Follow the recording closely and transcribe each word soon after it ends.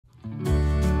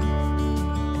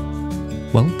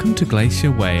Welcome to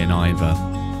Glaisyer Way in Iver,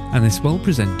 and this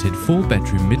well-presented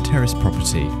 4-bedroom mid-terrace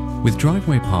property with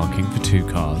driveway parking for 2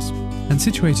 cars, and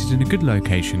situated in a good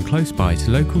location close by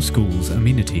to local schools,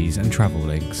 amenities and travel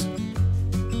links.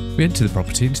 We enter the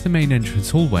property into the main entrance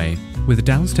hallway with a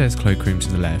downstairs cloakroom to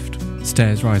the left,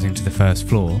 stairs rising to the first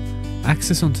floor,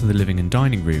 access onto the living and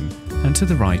dining room, and to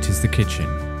the right is the kitchen.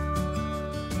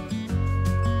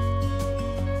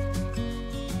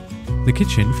 The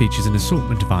kitchen features an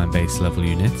assortment of iron base level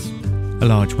units, a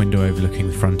large window overlooking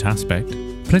the front aspect,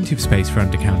 plenty of space for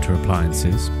under-counter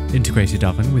appliances, integrated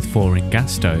oven with 4-ring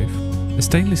gas stove, a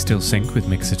stainless steel sink with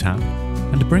mixer tap,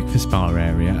 and a breakfast bar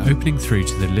area opening through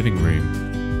to the living room.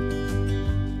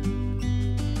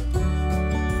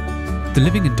 The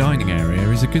living and dining area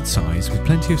is a good size with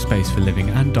plenty of space for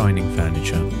living and dining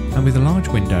furniture, and with a large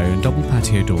window and double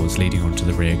patio doors leading onto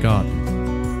the rear garden.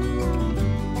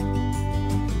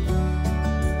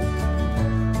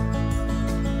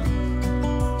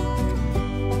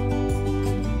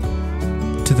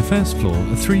 To the first floor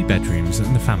are 3 bedrooms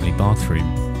and the family bathroom.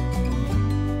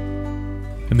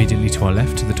 Immediately to our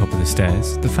left to the top of the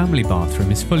stairs, the family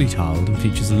bathroom is fully tiled and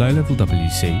features a low-level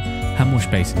WC, hand wash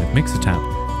basin with mixer tap,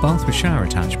 bath with shower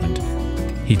attachment,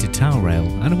 heated towel rail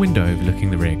and a window overlooking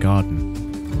the rear garden.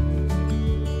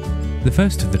 The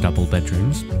first of the double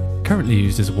bedrooms, currently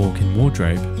used as a walk-in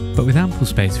wardrobe, but with ample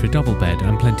space for a double bed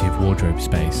and plenty of wardrobe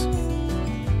space.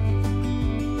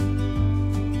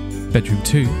 Bedroom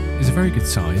 2 is a very good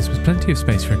size with plenty of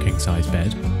space for a king-size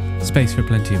bed, space for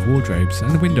plenty of wardrobes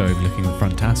and a window overlooking the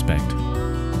front aspect.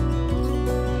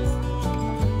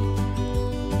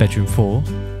 Bedroom 4,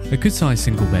 a good-sized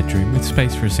single bedroom with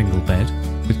space for a single bed,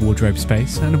 with wardrobe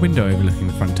space and a window overlooking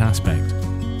the front aspect.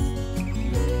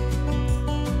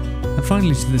 And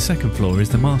finally to the second floor is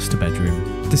the master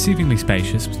bedroom, deceivingly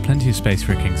spacious with plenty of space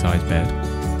for a king-size bed,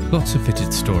 lots of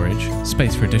fitted storage,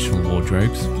 space for additional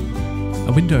wardrobes,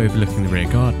 a window overlooking the rear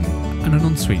garden, and an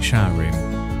ensuite shower room.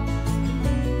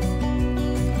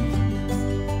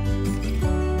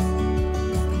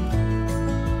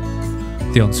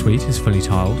 The ensuite is fully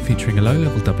tiled, featuring a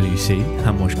low-level WC,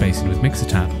 hand wash basin with mixer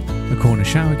tap, a corner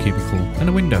shower cubicle, and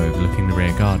a window overlooking the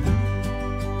rear garden.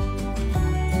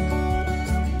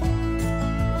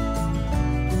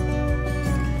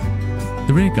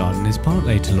 The rear garden is part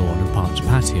laid to lawn and part to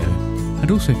patio,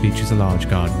 and also features a large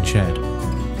garden shed.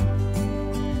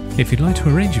 If you'd like to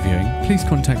arrange a viewing, please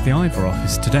contact the Iver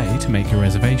office today to make your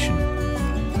reservation.